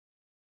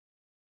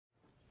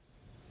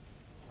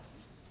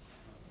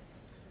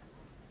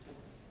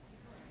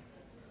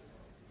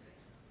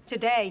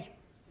Today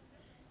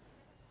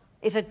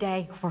is a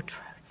day for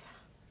truth.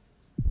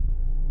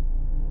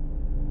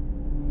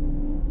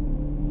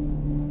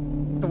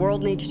 The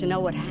world needs to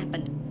know what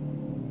happened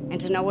and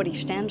to know what he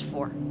stands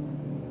for.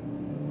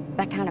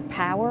 That kind of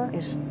power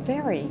is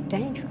very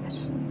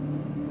dangerous.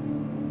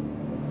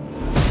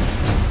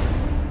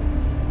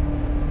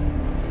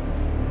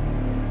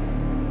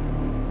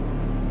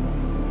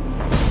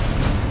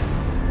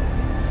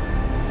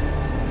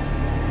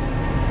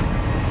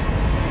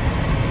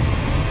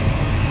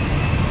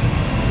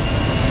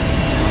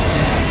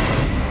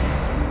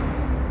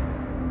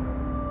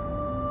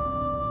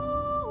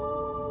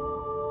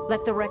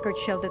 Let the record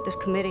show that this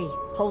committee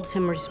holds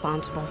him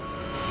responsible.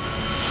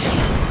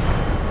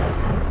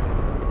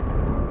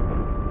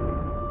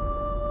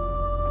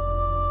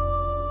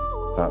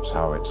 That's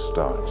how it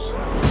starts.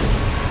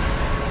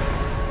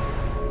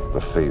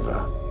 The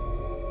fever.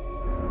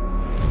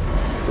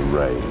 The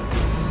rage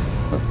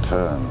that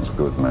turns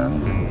good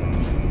men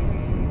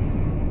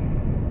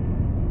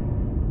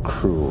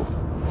cruel.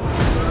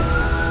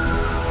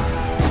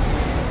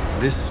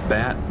 This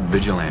bat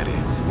vigilante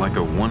is like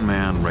a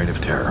one-man reign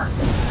of terror.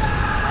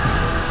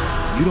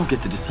 You don't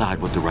get to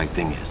decide what the right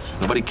thing is.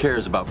 Nobody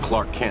cares about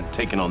Clark Kent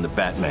taking on the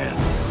Batman.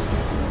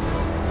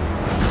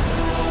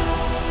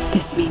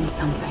 This means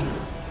something.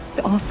 It's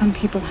all some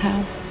people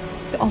have.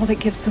 It's all that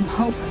gives them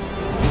hope.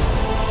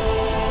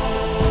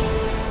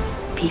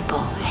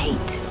 People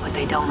hate what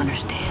they don't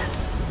understand.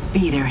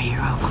 Be their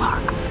hero,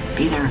 Clark.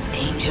 Be their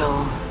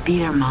angel. Be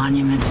their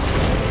monument.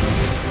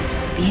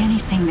 Be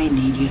anything they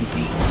need you to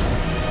be.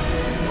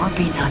 Or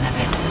be none of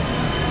it.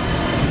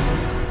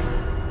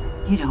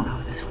 You don't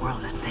owe this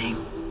world a thing.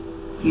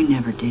 You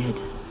never did.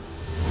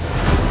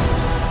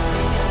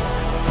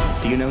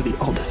 Do you know the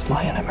oldest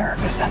lie in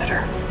America,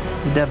 Senator?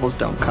 The devils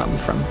don't come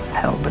from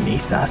hell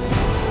beneath us.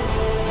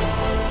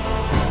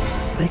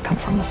 They come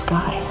from the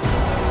sky.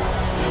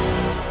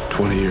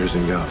 20 years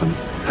in Gotham.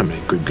 How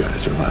many good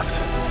guys are left?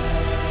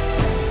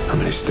 How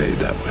many stayed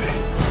that way?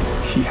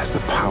 He has the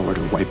power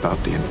to wipe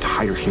out the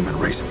entire human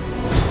race.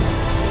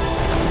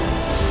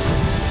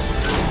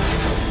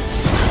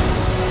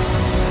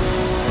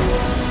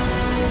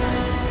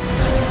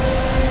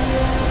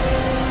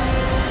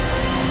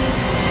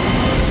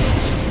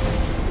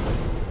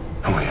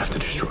 And we have to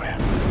destroy him.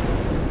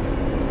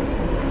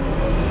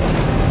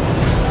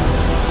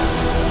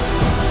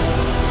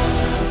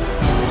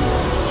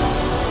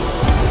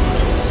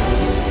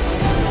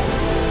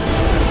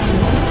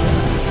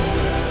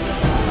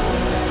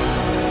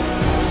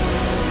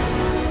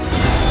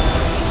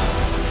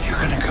 You're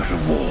gonna go to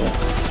war.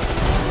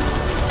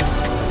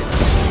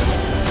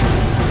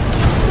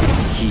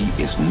 He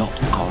is not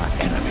our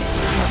enemy.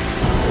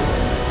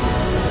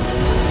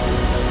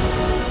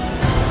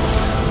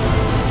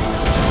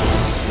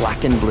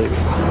 Black and blue.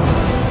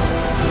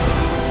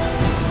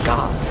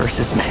 God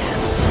versus man.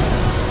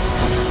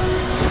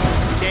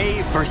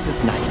 Day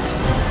versus night.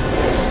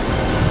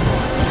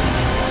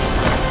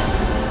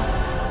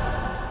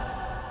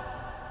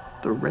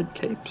 The red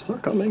capes are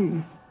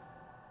coming.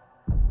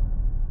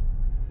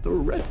 The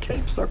red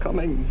capes are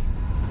coming.